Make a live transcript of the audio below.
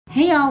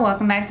Hey y'all,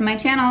 welcome back to my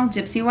channel,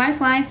 Gypsy Wife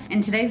Life. In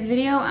today's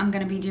video, I'm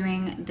gonna be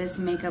doing this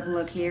makeup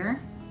look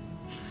here.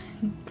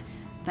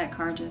 That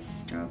car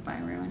just drove by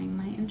ruining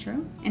my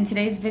intro. In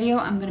today's video,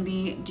 I'm gonna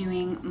be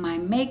doing my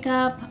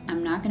makeup.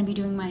 I'm not gonna be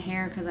doing my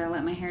hair because I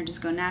let my hair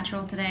just go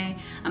natural today.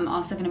 I'm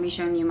also gonna be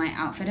showing you my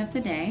outfit of the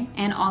day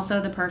and also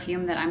the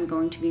perfume that I'm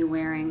going to be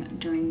wearing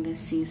during this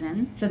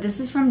season. So this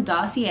is from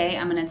Dossier.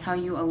 I'm gonna tell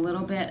you a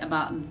little bit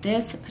about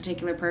this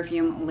particular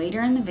perfume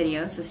later in the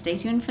video, so stay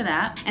tuned for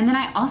that. And then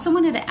I also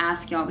wanted to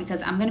ask y'all,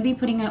 because I'm gonna be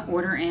putting an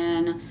order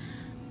in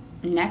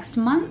next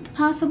month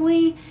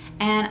possibly,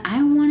 and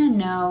I want to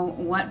know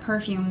what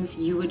perfumes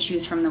you would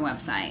choose from the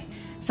website.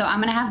 So I'm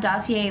gonna have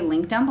Dossier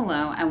linked down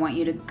below. I want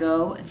you to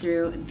go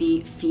through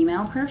the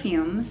female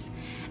perfumes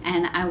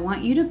and I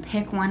want you to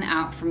pick one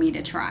out for me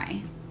to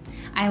try.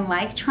 I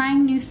like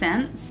trying new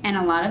scents, and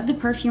a lot of the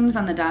perfumes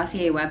on the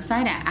Dossier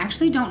website, I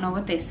actually don't know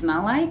what they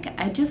smell like.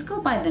 I just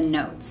go by the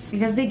notes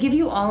because they give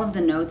you all of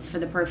the notes for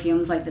the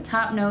perfumes, like the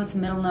top notes,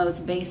 middle notes,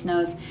 base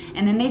notes,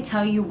 and then they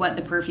tell you what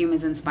the perfume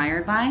is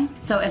inspired by.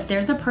 So if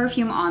there's a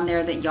perfume on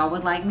there that y'all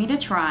would like me to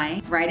try,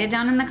 write it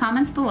down in the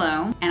comments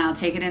below and I'll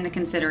take it into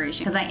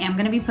consideration because I am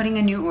gonna be putting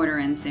a new order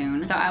in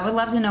soon. So I would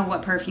love to know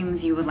what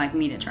perfumes you would like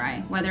me to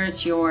try. Whether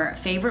it's your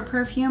favorite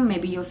perfume,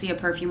 maybe you'll see a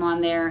perfume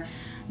on there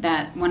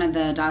that one of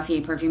the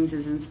Dossier perfumes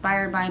is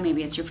inspired by,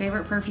 maybe it's your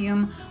favorite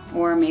perfume,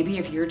 or maybe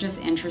if you're just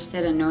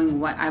interested in knowing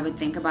what I would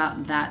think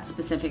about that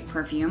specific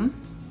perfume,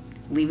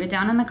 leave it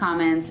down in the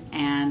comments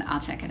and I'll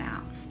check it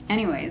out.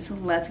 Anyways,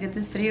 let's get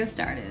this video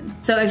started.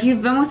 So if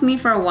you've been with me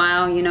for a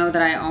while, you know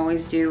that I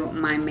always do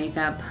my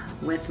makeup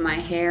with my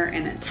hair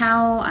in a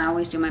towel. I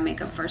always do my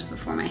makeup first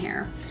before my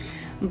hair.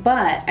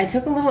 But I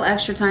took a little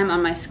extra time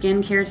on my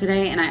skincare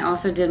today, and I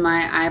also did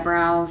my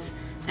eyebrows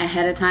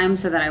ahead of time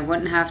so that I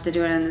wouldn't have to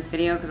do it in this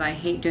video because I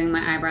hate doing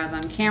my eyebrows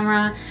on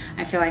camera.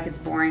 I feel like it's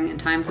boring and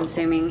time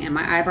consuming, and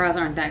my eyebrows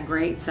aren't that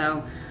great,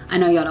 so I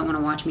know y'all don't want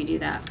to watch me do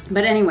that.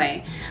 But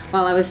anyway,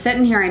 while I was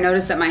sitting here, I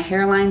noticed that my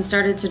hairline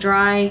started to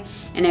dry,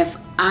 and if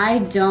I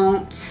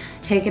don't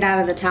take it out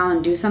of the towel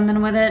and do something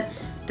with it,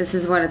 this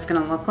is what it's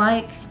gonna look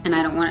like, and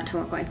I don't want it to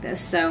look like this.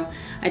 So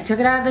I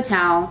took it out of the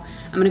towel.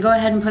 I'm gonna go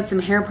ahead and put some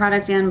hair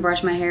product in,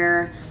 brush my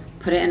hair,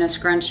 put it in a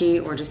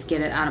scrunchie, or just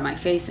get it out of my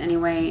face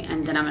anyway,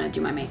 and then I'm gonna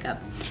do my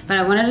makeup. But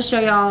I wanted to show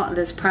y'all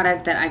this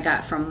product that I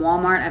got from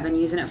Walmart. I've been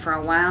using it for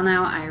a while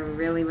now. I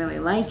really, really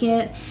like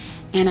it,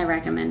 and I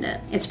recommend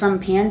it. It's from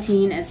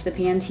Pantene. It's the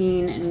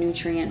Pantene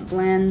Nutrient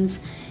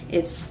Blends.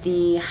 It's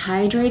the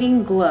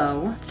Hydrating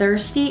Glow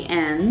Thirsty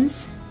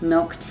Ends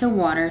Milk to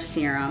Water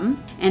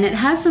Serum. And it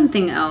has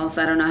something else,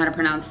 I don't know how to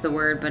pronounce the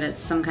word, but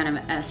it's some kind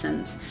of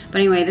essence. But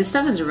anyway, this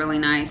stuff is really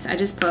nice. I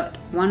just put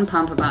one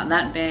pump about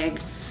that big,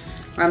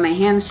 rub my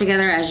hands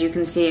together. As you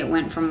can see, it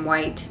went from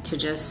white to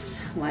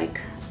just like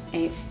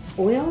a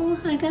oil,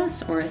 I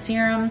guess, or a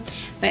serum.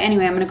 But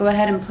anyway, I'm gonna go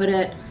ahead and put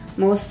it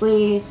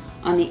mostly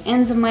on the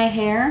ends of my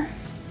hair.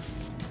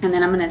 And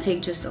then I'm gonna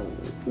take just a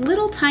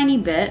little tiny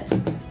bit,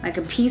 like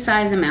a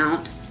pea-size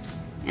amount,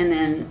 and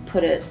then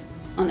put it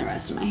on the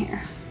rest of my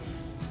hair.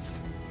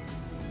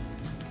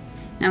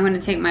 Now I'm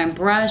gonna take my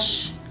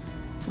brush,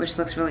 which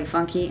looks really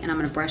funky, and I'm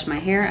gonna brush my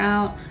hair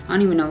out. I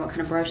don't even know what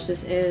kind of brush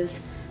this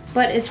is,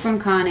 but it's from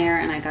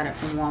Conair and I got it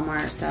from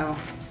Walmart. So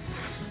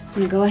I'm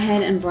gonna go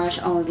ahead and brush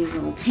all of these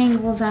little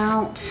tangles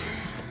out,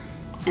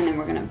 and then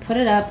we're gonna put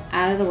it up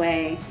out of the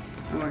way,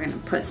 and we're gonna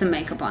put some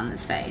makeup on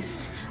this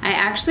face. I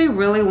actually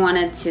really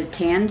wanted to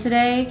tan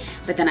today,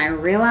 but then I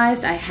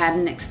realized I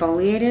hadn't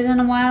exfoliated in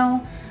a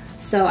while,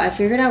 so I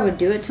figured I would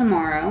do it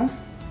tomorrow.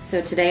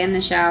 So today in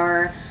the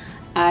shower,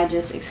 I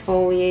just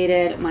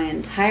exfoliated my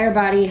entire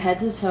body head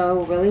to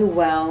toe really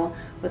well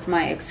with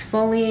my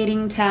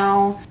exfoliating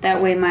towel.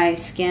 That way my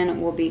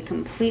skin will be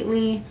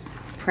completely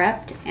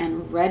prepped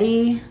and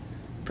ready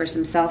for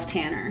some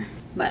self-tanner.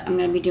 But I'm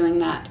gonna be doing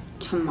that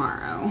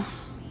tomorrow.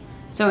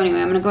 So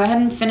anyway, I'm gonna go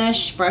ahead and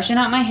finish brushing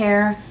out my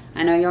hair.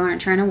 I know y'all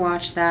aren't trying to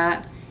watch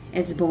that.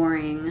 It's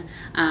boring.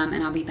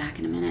 And I'll be back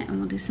in a minute and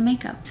we'll do some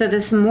makeup. So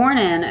this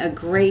morning, a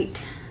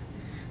great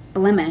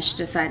blemish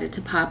decided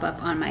to pop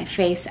up on my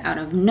face out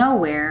of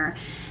nowhere.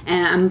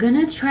 And I'm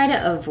gonna try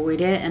to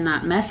avoid it and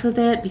not mess with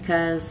it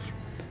because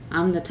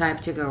I'm the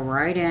type to go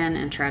right in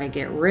and try to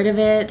get rid of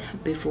it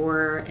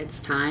before it's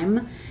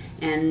time.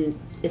 And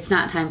it's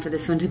not time for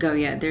this one to go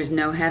yet. There's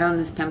no head on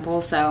this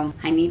pimple, so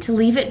I need to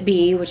leave it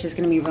be, which is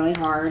gonna be really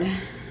hard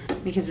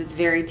because it's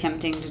very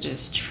tempting to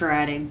just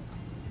try to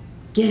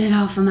get it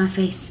off of my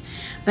face.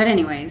 But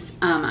anyways,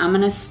 I'm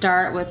gonna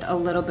start with a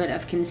little bit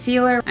of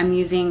concealer. I'm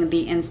using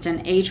the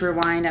Instant Age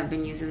Rewind. I've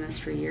been using this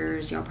for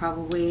years. You'll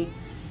probably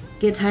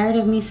get tired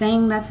of me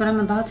saying that's what I'm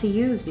about to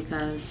use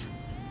because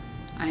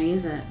I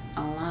use it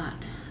a lot.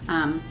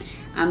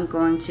 I'm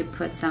going to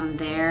put some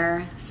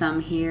there, some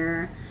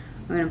here.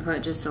 We're gonna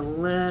put just a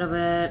little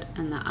bit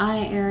in the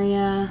eye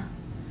area.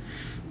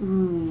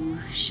 Ooh,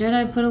 should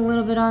I put a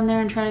little bit on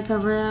there and try to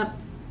cover it up?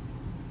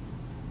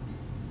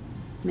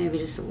 Maybe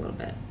just a little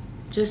bit,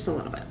 just a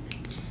little bit.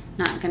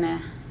 Not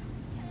gonna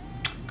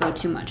go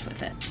too much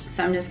with it.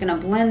 So I'm just gonna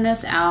blend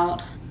this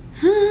out.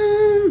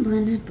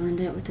 Blend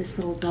it with this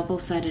little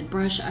double-sided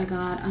brush I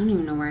got. I don't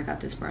even know where I got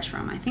this brush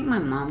from. I think my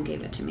mom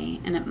gave it to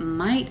me, and it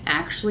might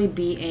actually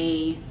be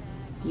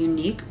a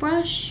unique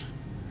brush.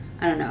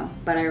 I don't know,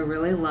 but I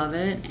really love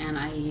it, and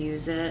I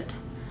use it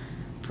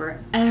for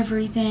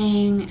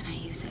everything, and I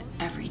use it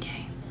every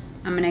day.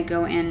 I'm gonna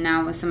go in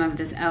now with some of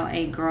this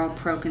LA Girl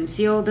Pro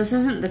Conceal. This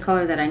isn't the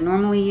color that I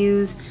normally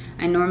use.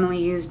 I normally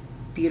use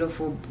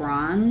Beautiful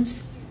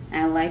Bronze.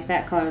 I like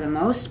that color the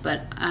most,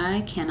 but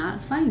I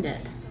cannot find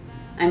it.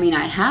 I mean,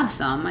 I have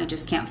some, I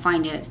just can't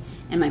find it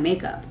in my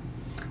makeup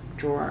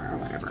drawer or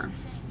whatever.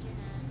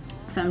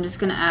 So I'm just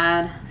gonna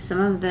add some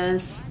of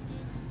this.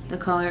 The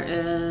color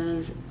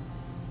is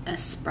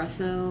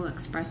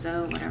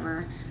espresso,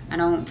 whatever. I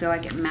don't feel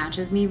like it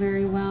matches me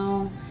very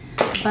well,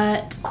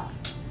 but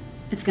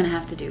it's gonna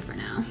have to do for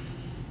now.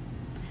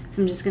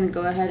 So I'm just gonna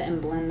go ahead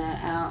and blend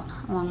that out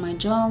along my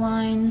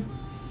jawline.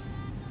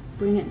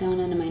 Bring it down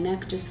into my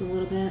neck just a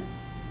little bit,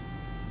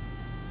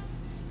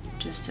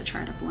 just to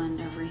try to blend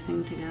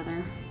everything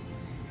together.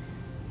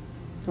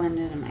 Blend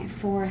it in my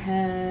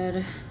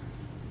forehead,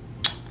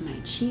 my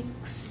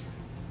cheeks.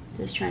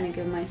 Just trying to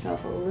give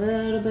myself a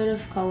little bit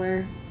of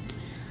color.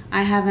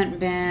 I haven't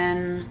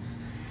been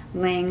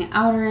laying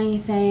out or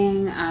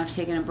anything. I've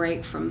taken a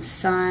break from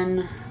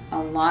sun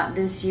a lot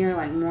this year,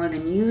 like more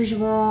than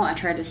usual. I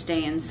tried to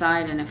stay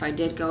inside, and if I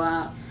did go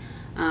out,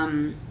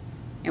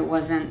 it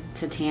wasn't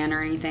to tan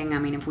or anything. I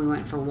mean, if we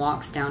went for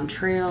walks down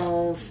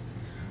trails,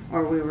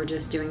 or we were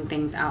just doing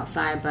things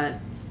outside, but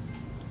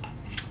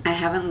I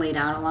haven't laid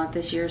out a lot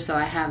this year, so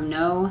I have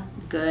no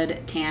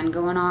good tan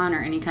going on or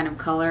any kind of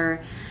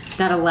color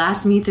that'll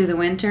last me through the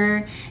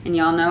winter. And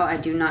y'all know I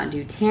do not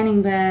do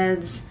tanning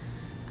beds.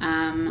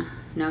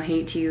 No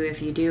hate to you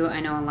if you do.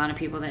 I know a lot of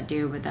people that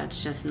do, but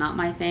that's just not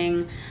my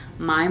thing.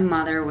 My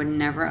mother would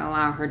never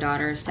allow her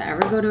daughters to ever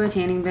go to a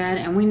tanning bed,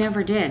 and we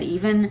never did.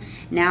 Even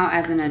now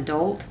as an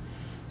adult,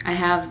 I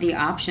have the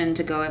option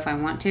to go if I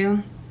want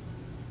to.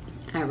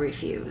 I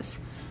refuse.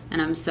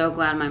 And I'm so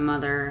glad my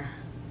mother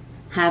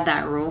had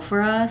that rule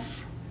for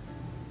us.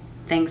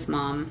 Thanks,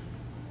 Mom.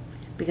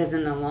 Because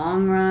in the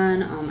long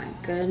run, oh my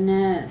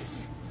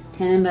goodness,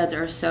 tanning beds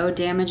are so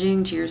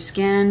damaging to your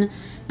skin.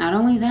 Not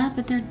only that,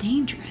 but they're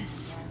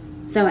dangerous.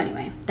 So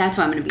anyway, that's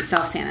why I'm gonna be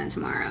self-tanning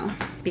tomorrow,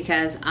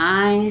 because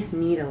I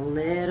need a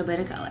little bit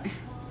of color.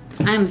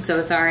 I'm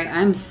so sorry,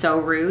 I'm so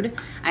rude.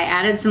 I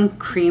added some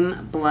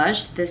cream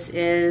blush. This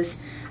is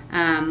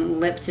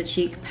Lip to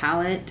Cheek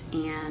palette,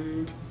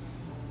 and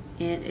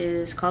it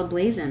is called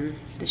Blazin',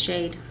 the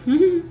shade.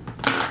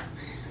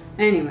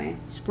 Anyway,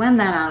 just blend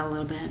that out a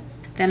little bit.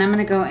 Then I'm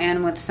gonna go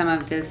in with some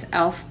of this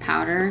e.l.f.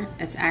 powder.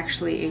 It's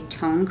actually a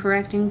tone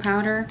correcting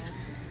powder.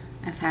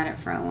 I've had it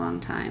for a long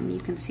time.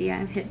 You can see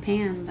I've hit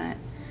pan, but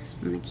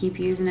I'm gonna keep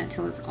using it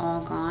till it's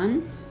all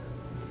gone.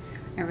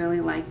 I really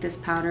like this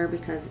powder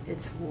because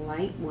it's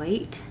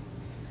lightweight.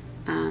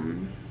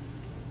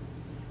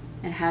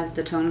 It has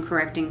the tone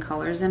correcting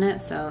colors in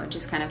it, so it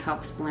just kind of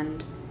helps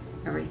blend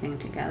everything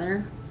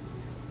together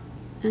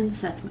and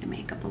sets my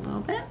makeup a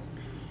little bit.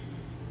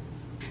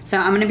 So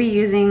I'm going to be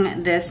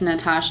using this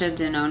Natasha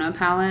Denona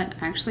palette.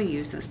 I actually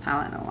use this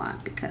palette a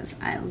lot because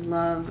I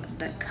love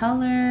the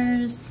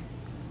colors.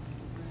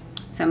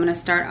 So I'm going to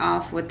start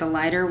off with the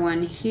lighter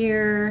one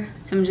here.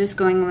 So I'm just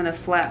going with a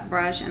flat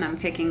brush, and I'm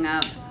picking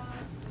up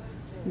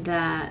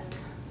that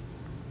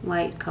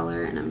light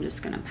color, and I'm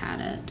just going to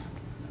pat it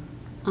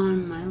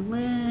on my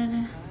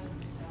lid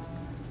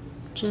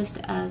just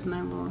as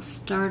my little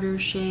starter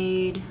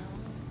shade.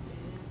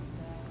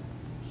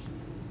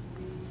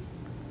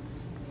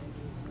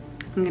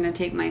 I'm gonna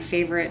take my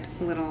favorite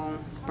little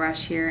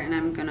brush here, and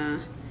I'm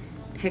gonna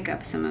pick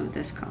up some of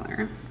this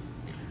color.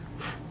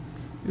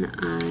 And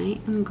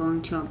I am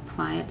going to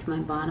apply it to my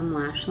bottom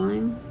lash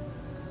line.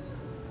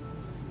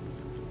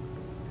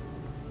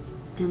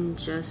 And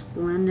just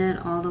blend it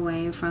all the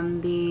way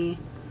from the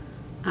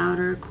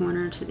outer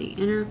corner to the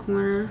inner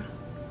corner.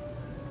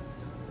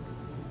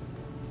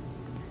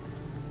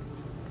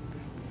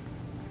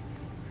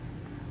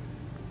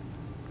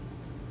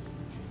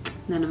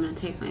 Then I'm going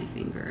to take my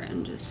finger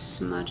and just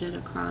smudge it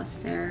across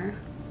there.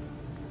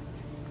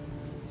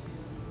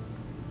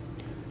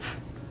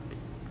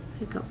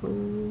 Pick up a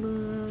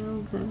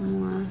little bit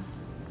more.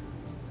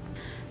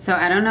 So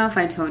I don't know if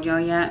I told y'all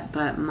yet,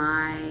 but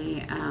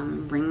my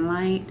ring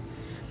light,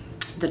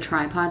 the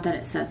tripod that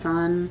it sets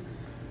on,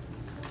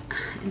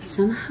 it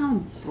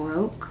somehow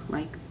broke.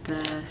 Like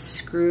the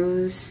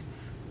screws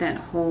that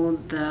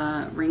hold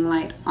the ring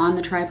light on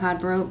the tripod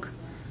broke.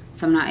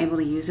 So I'm not able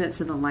to use it,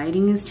 so the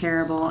lighting is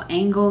terrible,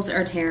 angles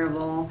are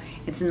terrible,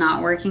 it's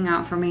not working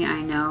out for me,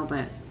 I know,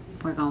 but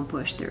we're gonna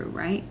push through,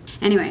 right?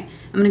 Anyway,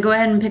 I'm gonna go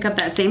ahead and pick up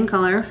that same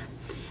color,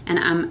 and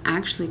I'm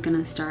actually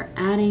gonna start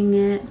adding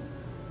it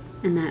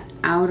in that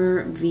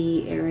outer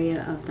V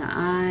area of the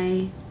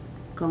eye,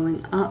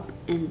 going up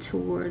and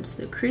towards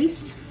the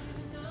crease,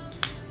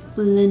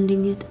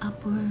 blending it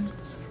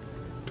upwards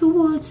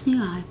towards the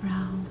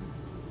eyebrow,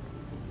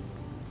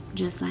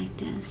 just like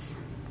this.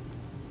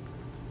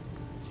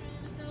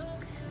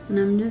 And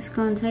I'm just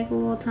going to take a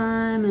little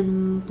time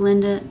and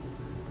blend it,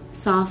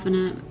 soften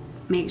it,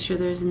 make sure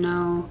there's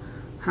no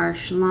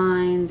harsh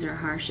lines or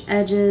harsh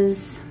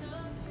edges.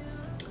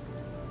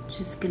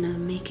 Just gonna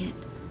make it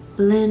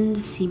blend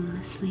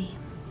seamlessly.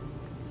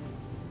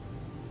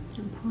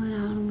 And pull it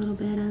out a little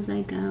bit as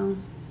I go.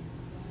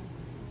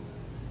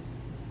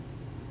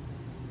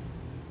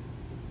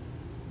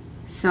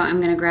 So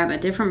I'm gonna grab a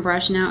different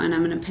brush now, and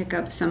I'm gonna pick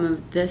up some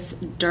of this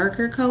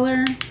darker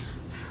color,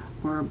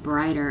 or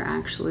brighter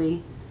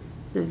actually.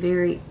 It's a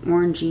very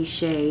orangey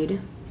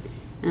shade.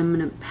 And I'm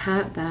gonna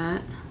pat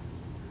that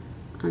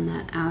on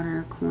that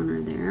outer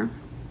corner there.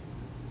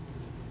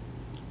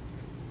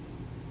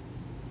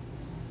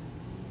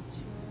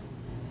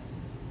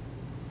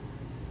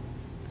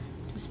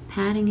 Just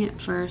patting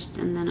it first,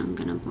 and then I'm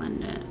gonna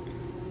blend it.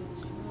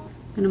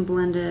 I'm gonna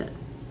blend it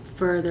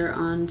further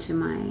onto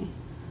my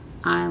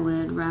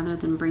eyelid rather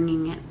than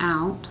bringing it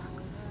out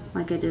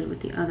like I did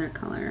with the other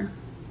color.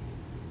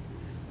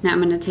 Now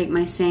I'm gonna take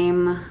my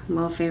same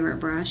little favorite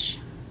brush,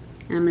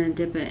 and I'm gonna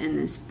dip it in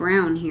this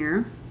brown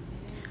here.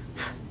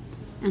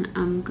 And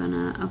I'm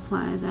gonna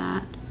apply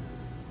that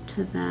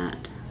to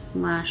that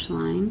lash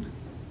line,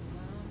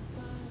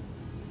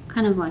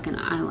 kind of like an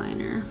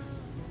eyeliner.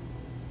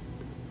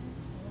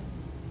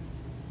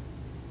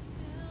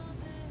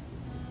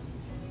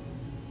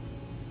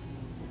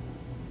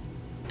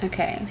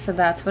 Okay, so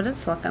that's what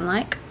it's looking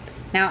like.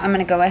 Now I'm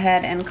gonna go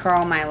ahead and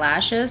curl my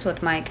lashes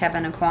with my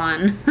Kevyn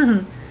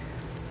Aucoin,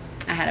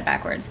 I had it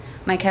backwards,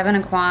 my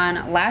Kevyn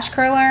Aucoin lash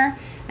curler.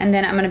 And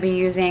then I'm going to be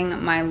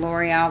using my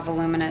L'Oreal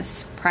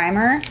Voluminous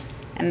Primer.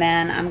 And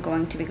then I'm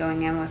going to be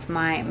going in with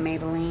my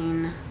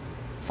Maybelline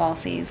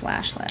Falsies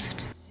Lash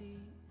Lift.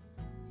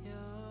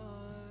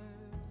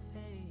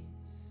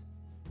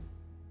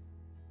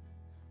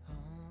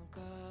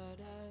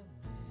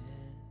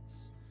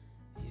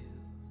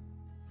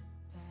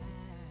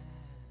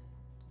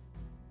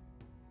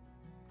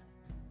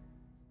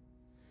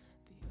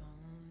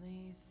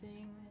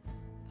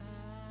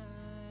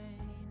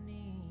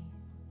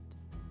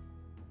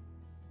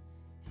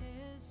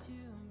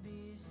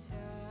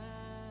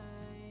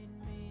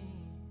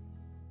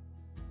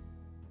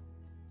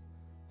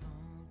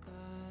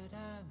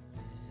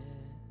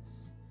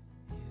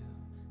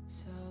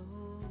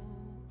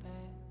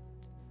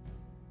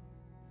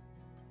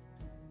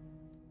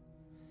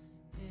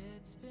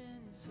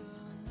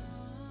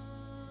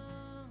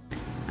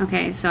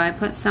 Okay, so I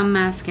put some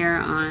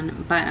mascara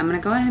on, but I'm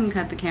gonna go ahead and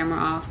cut the camera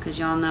off because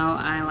y'all know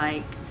I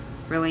like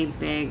really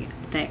big,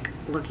 thick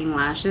looking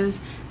lashes.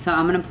 So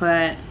I'm gonna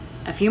put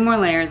a few more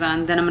layers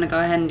on, then I'm gonna go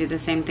ahead and do the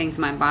same thing to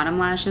my bottom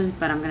lashes,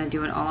 but I'm gonna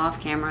do it all off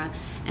camera,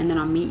 and then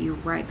I'll meet you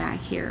right back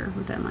here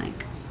within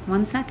like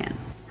 1 second.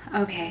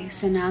 Okay,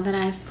 so now that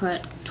I've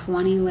put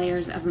 20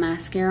 layers of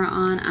mascara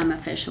on, I'm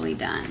officially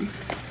done.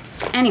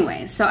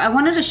 Anyway, so I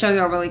wanted to show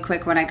y'all really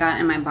quick what I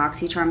got in my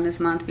BoxyCharm this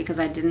month because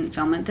I didn't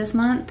film it this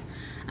month.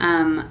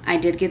 I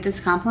did get this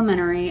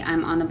complimentary.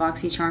 I'm on the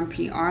BoxyCharm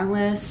PR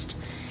list,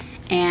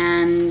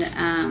 and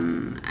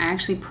I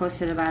actually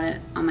posted about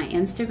it on my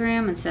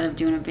Instagram instead of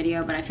doing a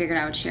video, but I figured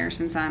I would share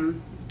since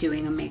I'm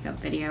doing a makeup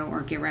video,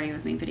 or get ready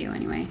with me video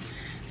anyway.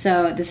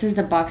 So this is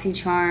the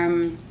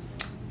BoxyCharm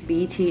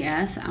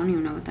BTS. I don't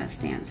even know what that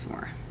stands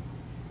for.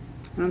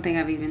 I don't think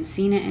I've even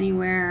seen it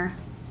anywhere.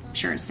 I'm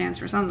sure it stands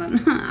for something.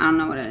 I don't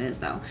know what it is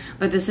though.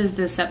 But this is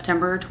the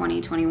September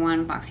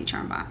 2021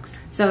 BoxyCharm box.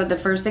 So the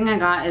first thing I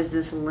got is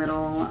this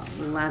little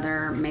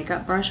leather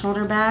makeup brush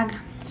holder bag.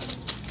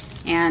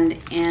 And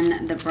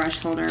in the brush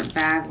holder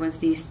bag was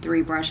these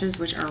 3 brushes,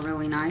 which are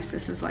really nice.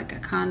 This is like a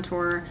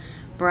contour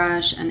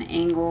brush, an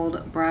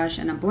angled brush,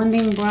 and a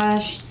blending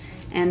brush.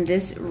 And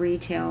this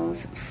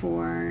retails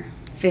for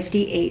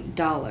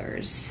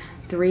 $58.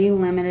 3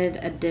 limited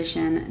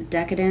edition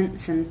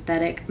decadent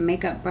synthetic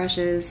makeup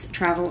brushes.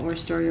 Travel or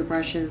store your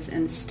brushes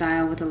in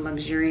style with a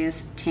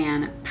luxurious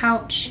tan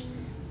pouch.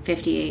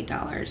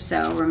 $58.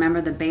 So remember,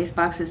 the base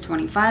box is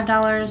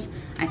 $25.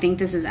 I think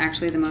this is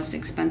actually the most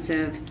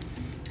expensive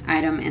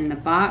item in the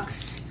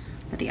box,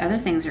 but the other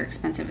things are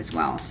expensive as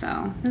well,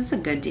 so this is a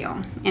good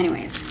deal.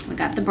 Anyways, we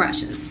got the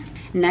brushes.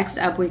 Next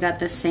up, we got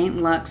the St.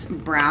 Luxe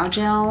Brow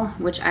Gel,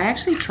 which I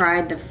actually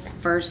tried the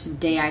first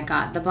day I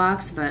got the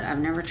box, but I've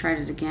never tried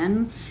it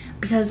again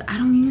because I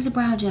don't use a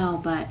brow gel,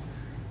 but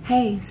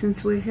hey,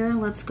 since we're here,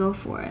 let's go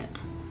for it.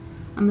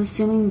 I'm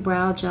assuming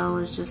brow gel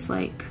is just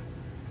like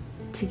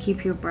to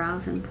keep your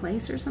brows in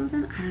place or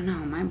something. I don't know,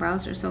 my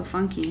brows are so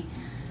funky.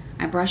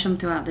 I brush them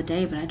throughout the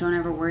day, but I don't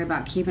ever worry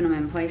about keeping them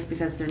in place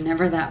because they're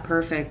never that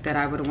perfect that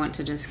I would want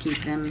to just keep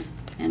them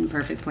in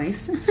perfect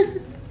place.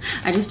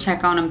 I just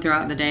check on them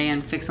throughout the day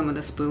and fix them with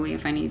a spoolie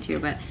if I need to,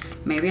 but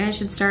maybe I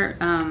should start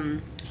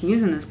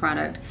using this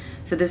product.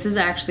 So this is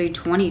actually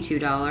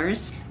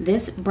 $22.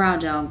 This brow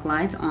gel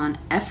glides on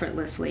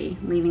effortlessly,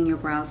 leaving your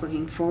brows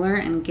looking fuller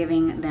and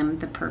giving them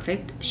the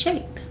perfect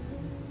shape.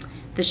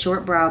 The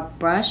short brow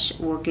brush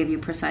will give you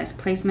precise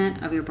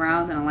placement of your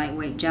brows, and a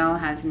lightweight gel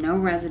has no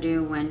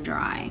residue when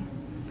dry.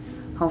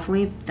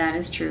 Hopefully that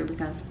is true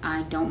because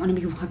I don't want to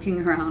be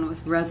walking around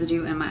with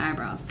residue in my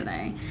eyebrows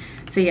today.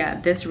 So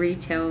yeah, this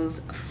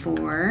retails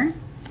for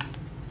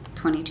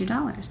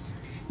 $22.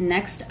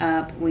 Next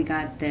up, we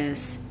got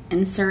this,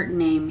 insert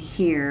name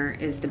here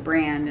is the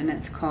brand, and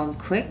it's called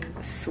Quick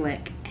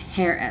Slick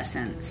Hair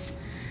Essence.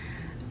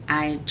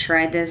 I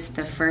tried this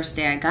the first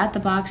day I got the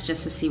box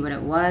just to see what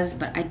it was,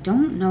 but I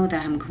don't know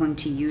that I'm going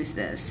to use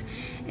this.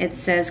 It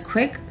says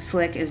Quick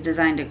Slick is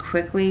designed to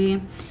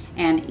quickly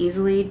and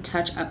easily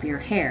touch up your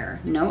hair.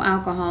 No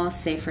alcohol,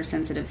 safe for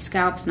sensitive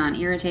scalps,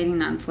 non-irritating,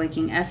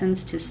 non-flaking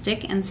essence to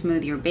stick and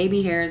smooth your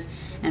baby hairs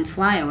and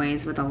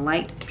flyaways with a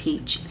light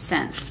peach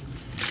scent.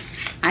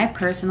 I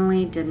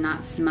personally did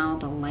not smell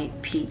the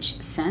light peach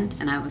scent,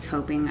 and I was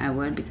hoping I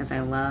would because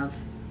I love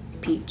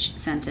peach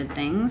scented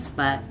things,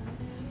 but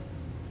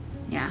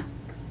yeah,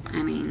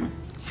 I mean,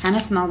 kind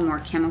of smelled more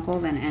chemical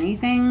than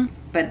anything,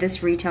 but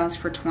this retails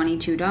for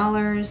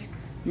 $22.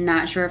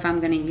 Not sure if I'm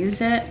gonna use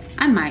it.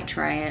 I might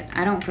try it.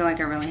 I don't feel like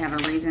I really have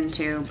a reason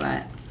to,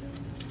 but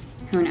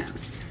who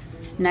knows.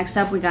 Next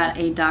up, we got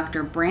a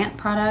Dr. Brandt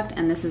product,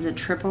 and this is a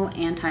triple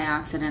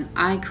antioxidant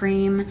eye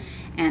cream,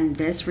 and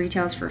this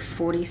retails for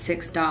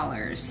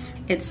 $46.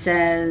 It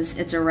says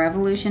it's a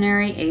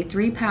revolutionary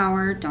A3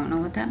 power, don't know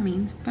what that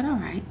means, but all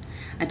right.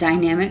 A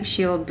dynamic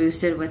shield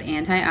boosted with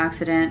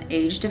antioxidant,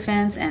 age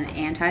defense, and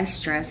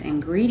anti-stress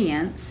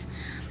ingredients.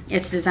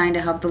 It's designed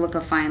to help the look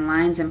of fine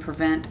lines and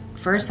prevent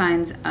first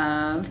signs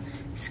of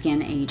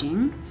skin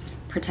aging,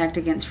 protect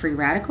against free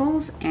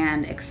radicals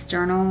and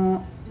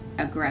external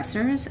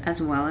aggressors,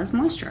 as well as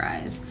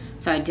moisturize.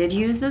 So I did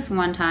use this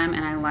one time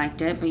and I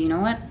liked it, but you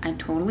know what? I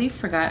totally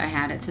forgot I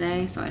had it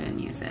today, so I didn't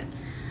use it.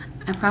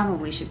 I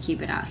probably should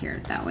keep it out here,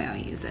 that way I'll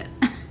use it.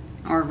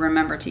 Or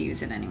remember to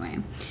use it anyway.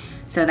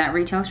 So that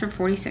retails for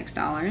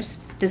 $46.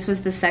 This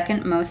was the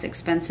second most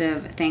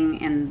expensive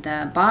thing in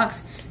the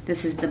box.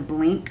 This is the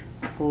Blink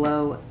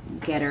Glow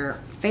Getter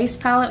Face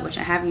Palette, which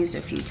I have used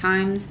a few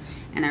times,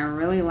 and I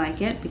really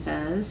like it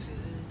because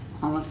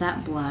all of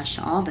that blush,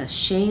 all the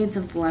shades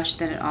of blush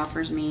that it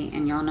offers me,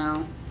 and y'all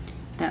know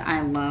that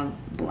I love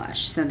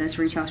blush. So this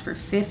retails for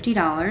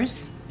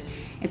 $50.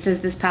 It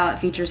says this palette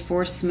features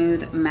 4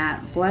 smooth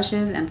matte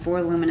blushes and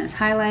 4 luminous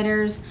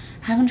highlighters.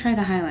 Haven't tried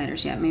the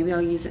highlighters yet. Maybe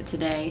I'll use it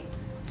today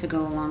to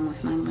go along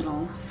with my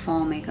little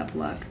fall makeup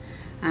look.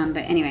 But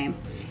anyway,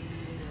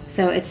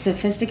 so it's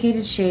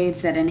sophisticated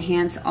shades that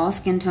enhance all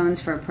skin tones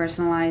for a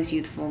personalized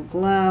youthful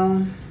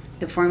glow.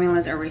 The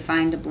formulas are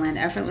refined to blend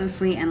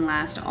effortlessly and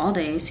last all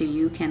day so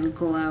you can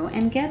glow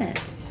and get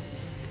it.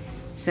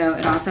 So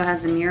it also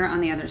has the mirror on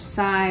the other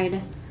side.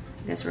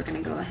 I guess we're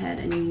gonna go ahead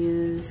and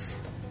use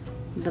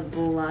the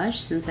blush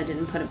since I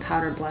didn't put a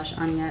powder blush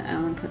on yet. I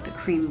only put the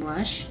cream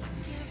blush.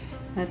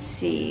 Let's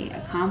see,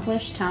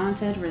 accomplished,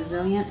 talented,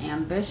 resilient,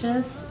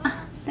 ambitious.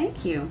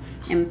 Thank you.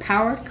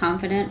 Empowered,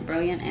 confident,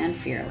 brilliant, and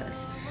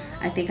fearless.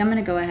 I think I'm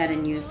gonna go ahead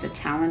and use the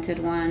talented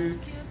one.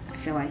 I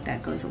feel like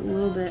that goes a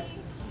little bit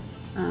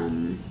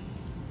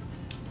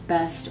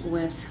best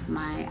with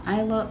my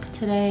eye look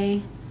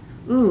today.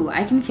 Ooh,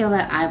 I can feel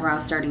that eyebrow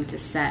starting to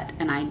set,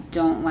 and I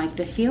don't like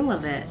the feel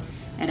of it.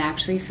 It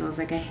actually feels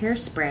like a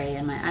hairspray,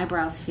 and my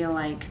eyebrows feel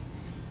like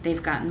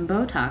they've gotten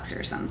Botox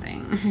or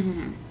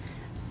something.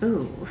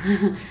 Ooh,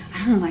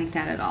 I don't like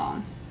that at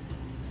all.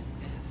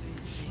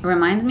 It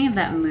reminds me of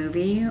that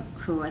movie,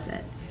 who was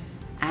it?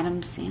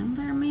 Adam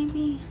Sandler,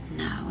 maybe?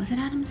 No, was it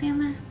Adam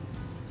Sandler?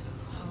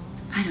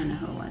 I don't know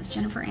who it was.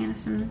 Jennifer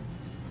Aniston?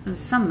 It was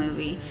some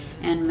movie.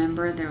 And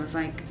remember, there was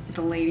like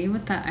the lady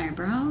with the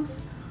eyebrows?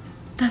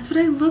 That's what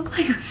I look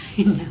like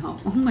right now.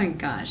 Oh my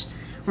gosh.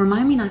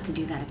 Remind me not to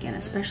do that again,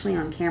 especially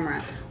on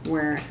camera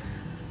where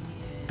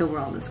the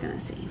world is gonna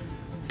see.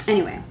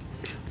 Anyway,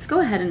 let's go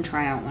ahead and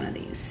try out one of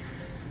these.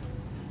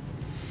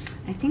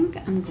 I think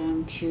I'm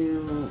going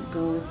to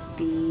go with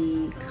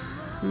the,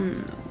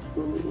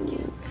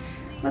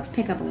 let's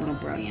pick up a little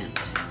Brilliant.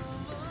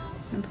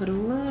 I'm gonna put a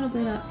little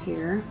bit up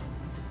here.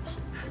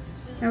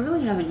 I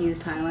really haven't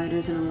used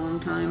highlighters in a long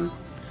time.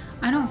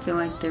 I don't feel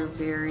like they're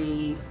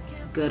very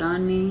good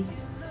on me.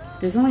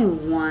 There's only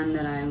one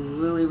that I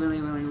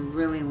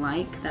really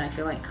like that I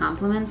feel like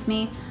compliments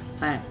me,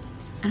 but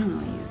I don't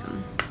really use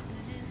them.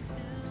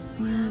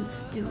 Let's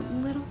do a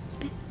little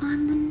bit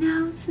on the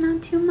nose,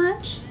 not too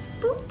much.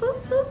 Boop,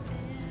 boop, boop.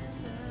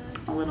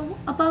 A little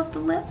above the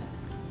lip.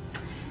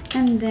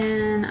 And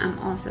then I'm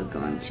also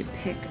going to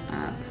pick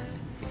up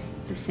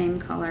the same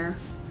color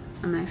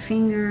on my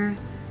finger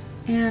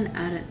and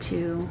add it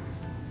to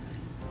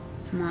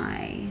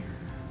my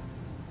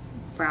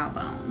brow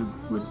bone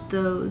with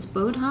those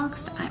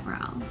Botoxed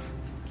eyebrows.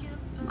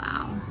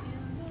 Wow.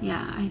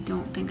 Yeah, I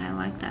don't think I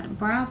like that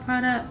brow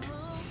product.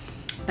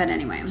 But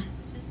anyway.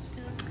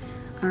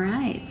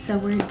 Alright, so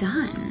we're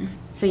done.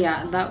 So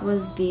yeah, that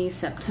was the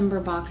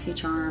September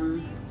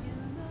BoxyCharm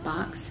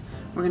box.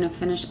 We're gonna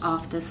finish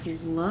off this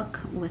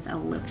look with a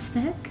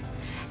lipstick.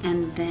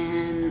 And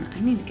then I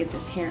need to get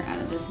this hair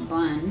out of this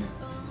bun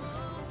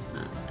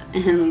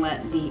and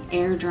let the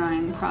air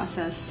drying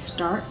process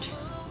start.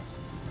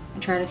 I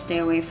try to stay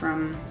away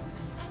from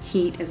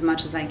heat as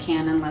much as I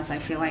can unless I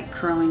feel like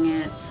curling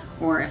it,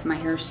 or if my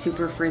hair's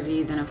super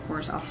frizzy, then of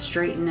course I'll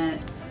straighten it.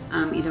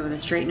 either with a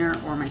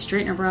straightener or my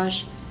straightener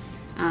brush.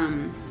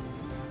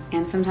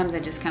 And sometimes I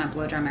just kind of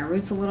blow dry my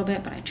roots a little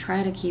bit, but I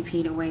try to keep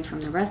heat away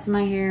from the rest of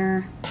my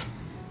hair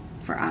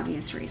for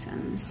obvious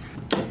reasons.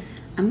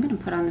 I'm gonna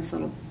put on this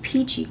little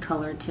peachy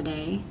color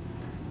today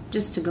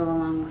just to go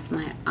along with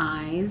my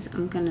eyes.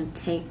 I'm gonna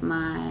take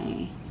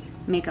my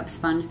makeup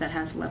sponge that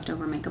has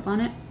leftover makeup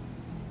on it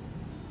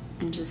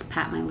and just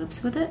pat my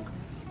lips with it.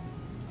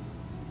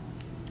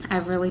 I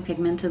have really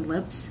pigmented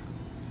lips,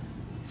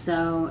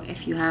 so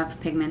if you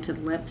have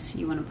pigmented lips,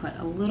 you wanna put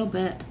a little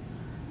bit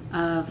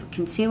of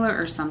concealer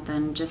or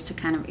something just to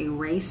kind of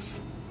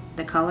erase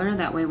the color.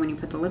 That way when you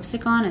put the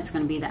lipstick on, it's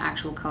going to be the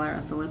actual color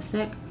of the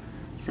lipstick.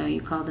 So you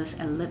call this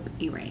a lip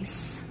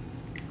erase.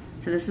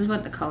 So this is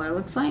what the color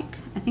looks like.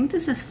 I think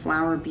this is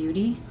Flower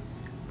Beauty,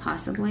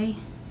 possibly.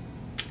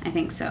 I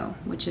think so,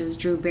 which is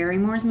Drew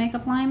Barrymore's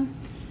makeup line.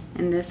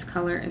 And this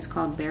color is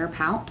called Bare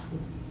Pout.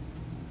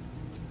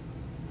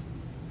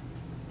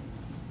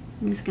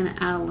 I'm just going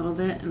to add a little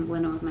bit and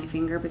blend it with my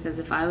finger, because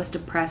if I was to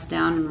press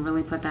down and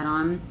really put that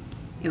on,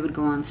 it would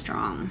go on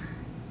strong.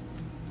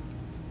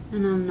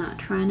 And I'm not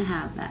trying to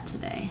have that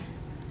today.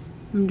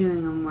 I'm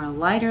doing a more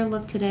lighter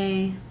look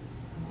today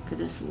for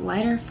this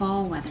lighter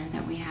fall weather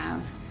that we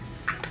have.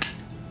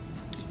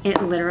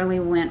 It literally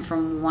went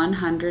from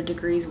 100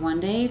 degrees one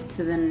day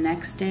to the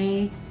next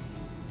day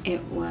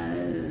it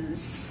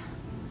was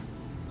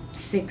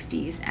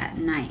 60s at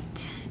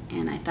night.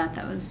 And I thought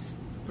that was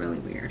really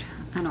weird.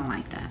 I don't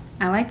like that.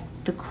 I like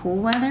the cool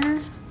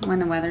weather when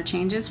the weather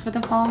changes for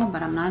the fall,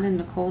 but I'm not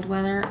into cold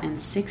weather,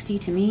 and 60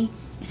 to me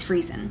is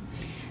freezing.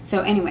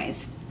 So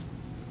anyways,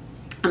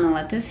 I'm gonna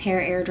let this hair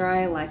air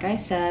dry like I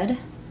said.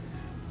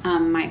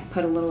 Might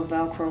put a little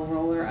Velcro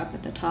roller up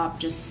at the top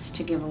just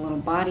to give a little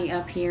body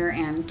up here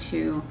and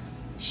to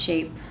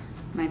shape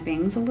my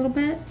bangs a little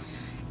bit.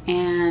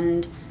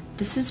 And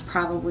this is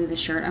probably the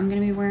shirt I'm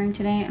gonna be wearing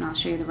today, and I'll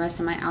show you the rest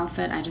of my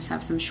outfit. I just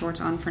have some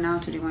shorts on for now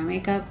to do my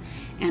makeup,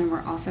 and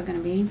we're also gonna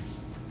be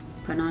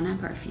putting on a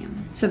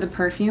perfume. So the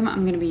perfume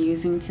I'm going to be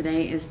using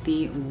today is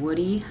the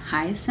Woody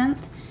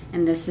Hyacinth,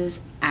 and this is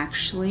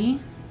actually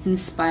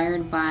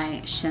inspired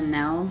by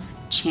Chanel's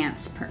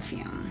Chance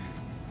perfume.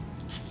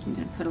 I'm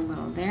going to put a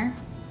little there,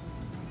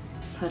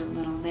 put a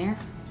little there.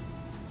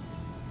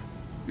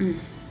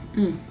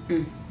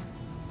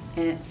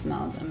 It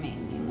smells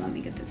amazing. Let me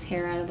get this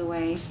hair out of the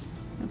way.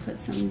 I'm going to put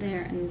some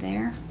there and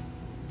there,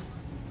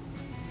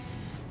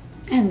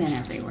 and then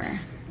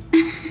everywhere.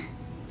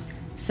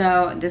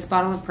 So this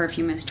bottle of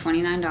perfume is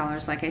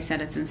 $29. Like I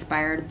said, it's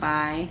inspired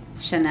by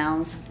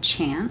Chanel's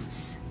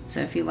Chance.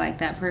 So if you like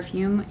that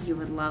perfume, you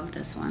would love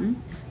this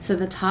one. So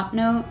the top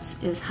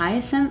notes is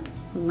hyacinth,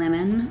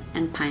 lemon,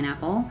 and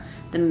pineapple.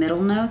 The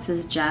middle notes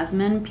is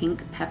jasmine,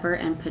 pink pepper,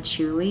 and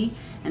patchouli.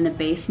 And the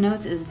base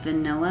notes is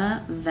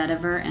vanilla,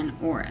 vetiver, and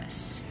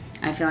orris.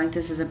 I feel like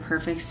this is a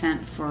perfect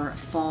scent for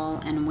fall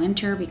and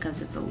winter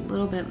because it's a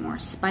little bit more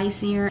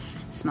spicier.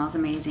 It smells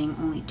amazing,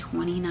 only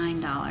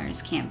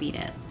 $29, can't beat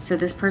it. So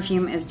this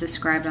perfume is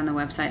described on the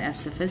website as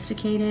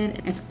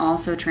sophisticated. It's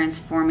also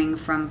transforming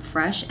from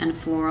fresh and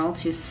floral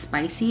to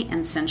spicy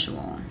and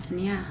sensual. And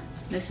yeah,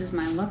 this is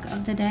my look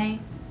of the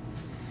day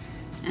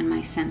and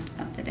my scent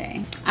of the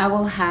day. I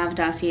will have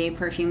Dossier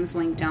perfumes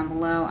linked down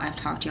below. I've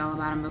talked to y'all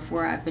about them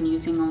before. I've been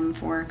using them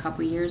for a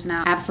couple years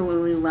now.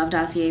 Absolutely love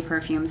Dossier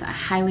perfumes. I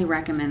highly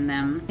recommend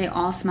them. They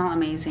all smell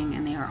amazing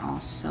and they are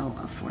all so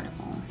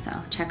affordable. So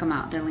check them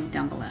out. They're linked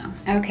down below.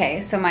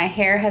 Okay, so my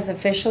hair has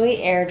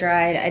officially air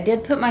dried. I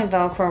did put my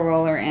Velcro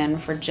roller in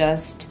for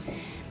just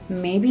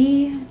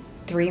maybe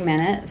 3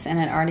 minutes, and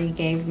it already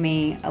gave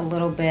me a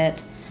little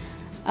bit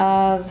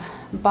of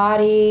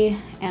body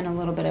and a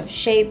little bit of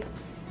shape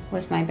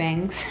with my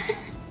bangs.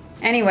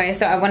 Anyway,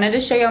 so I wanted to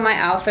show you my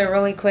outfit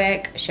really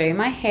quick, show you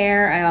my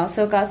hair. I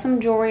also got some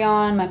jewelry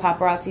on, my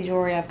paparazzi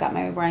jewelry. I've got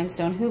my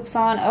rhinestone hoops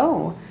on.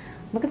 Oh,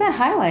 look at that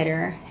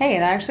highlighter. Hey,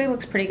 that actually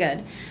looks pretty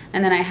good.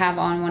 And then I have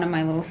on one of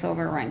my little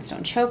silver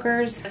rhinestone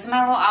chokers. This is my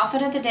little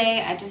outfit of the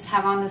day. I just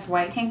have on this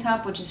white tank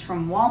top, which is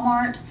from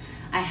Walmart.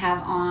 I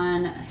have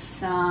on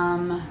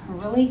some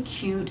really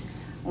cute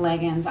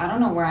leggings. I don't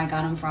know where I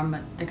got them from,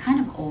 but they're kind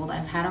of old.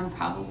 I've had them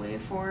probably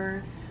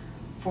for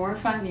 4 or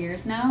 5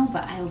 years now,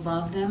 but I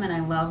love them, and I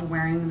love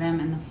wearing them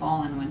in the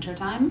fall and winter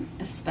time,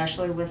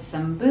 especially with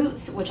some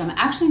boots, which I'm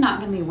actually not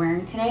going to be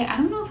wearing today. I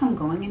don't know if I'm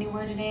going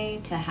anywhere today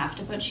to have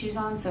to put shoes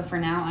on, so for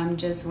now I'm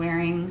just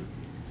wearing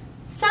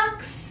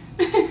socks.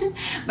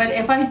 But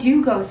if I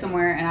do go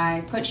somewhere and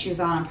I put shoes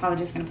on, I'm probably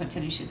just going to put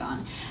tennis shoes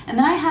on. And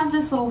then I have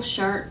this little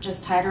shirt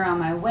just tied around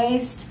my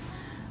waist,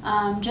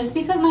 just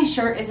because my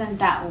shirt isn't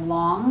that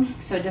long,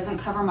 so it doesn't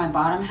cover my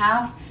bottom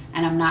half,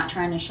 and I'm not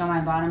trying to show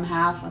my bottom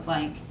half with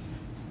like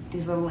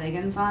these little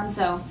leggings on.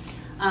 So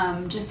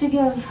just to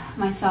give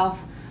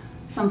myself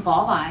some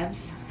fall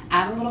vibes,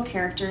 add a little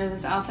character to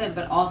this outfit,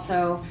 but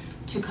also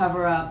to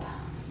cover up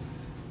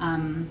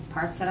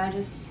parts that I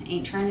just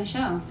ain't trying to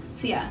show.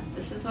 So yeah,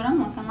 this is what I'm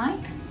looking like.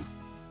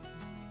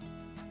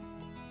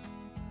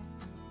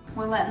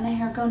 We're letting the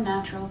hair go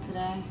natural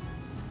today.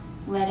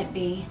 Let it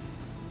be.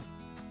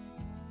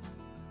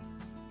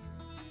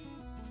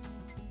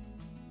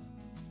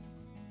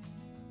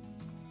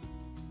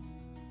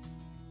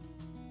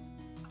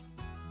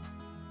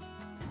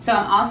 So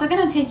I'm also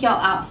gonna take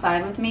y'all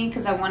outside with me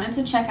because I wanted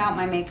to check out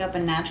my makeup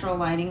in natural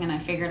lighting, and I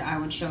figured I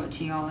would show it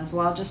to y'all as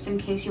well, just in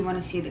case you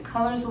wanna see the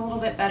colors a little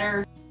bit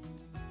better.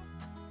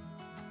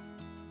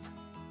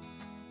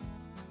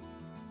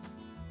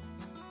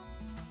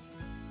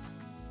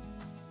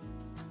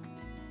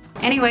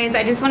 Anyways,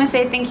 I just want to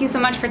say thank you so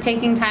much for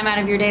taking time out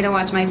of your day to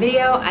watch my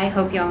video. I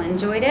hope y'all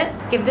enjoyed it.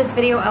 Give this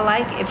video a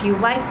like if you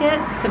liked it.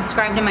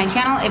 Subscribe to my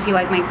channel if you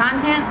like my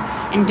content.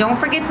 And don't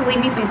forget to leave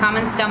me some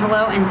comments down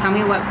below and tell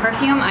me what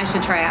perfume I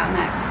should try out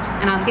next.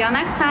 And I'll see y'all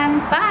next time.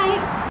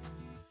 Bye!